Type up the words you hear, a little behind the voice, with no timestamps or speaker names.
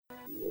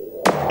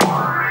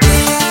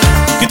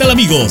¿Qué tal,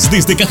 amigos?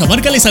 Desde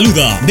Cajamarca les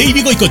saluda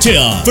DEYVID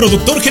GOICOCHEA,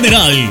 productor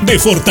general de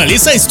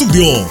Fortaleza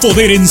Estudio,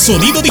 poder en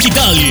sonido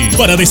digital,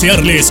 para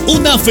desearles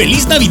una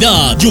feliz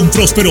Navidad y un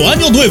próspero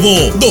año nuevo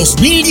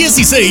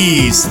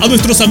 2016 a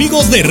nuestros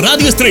amigos de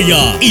Radio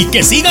Estrella y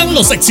que sigan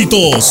los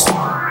éxitos.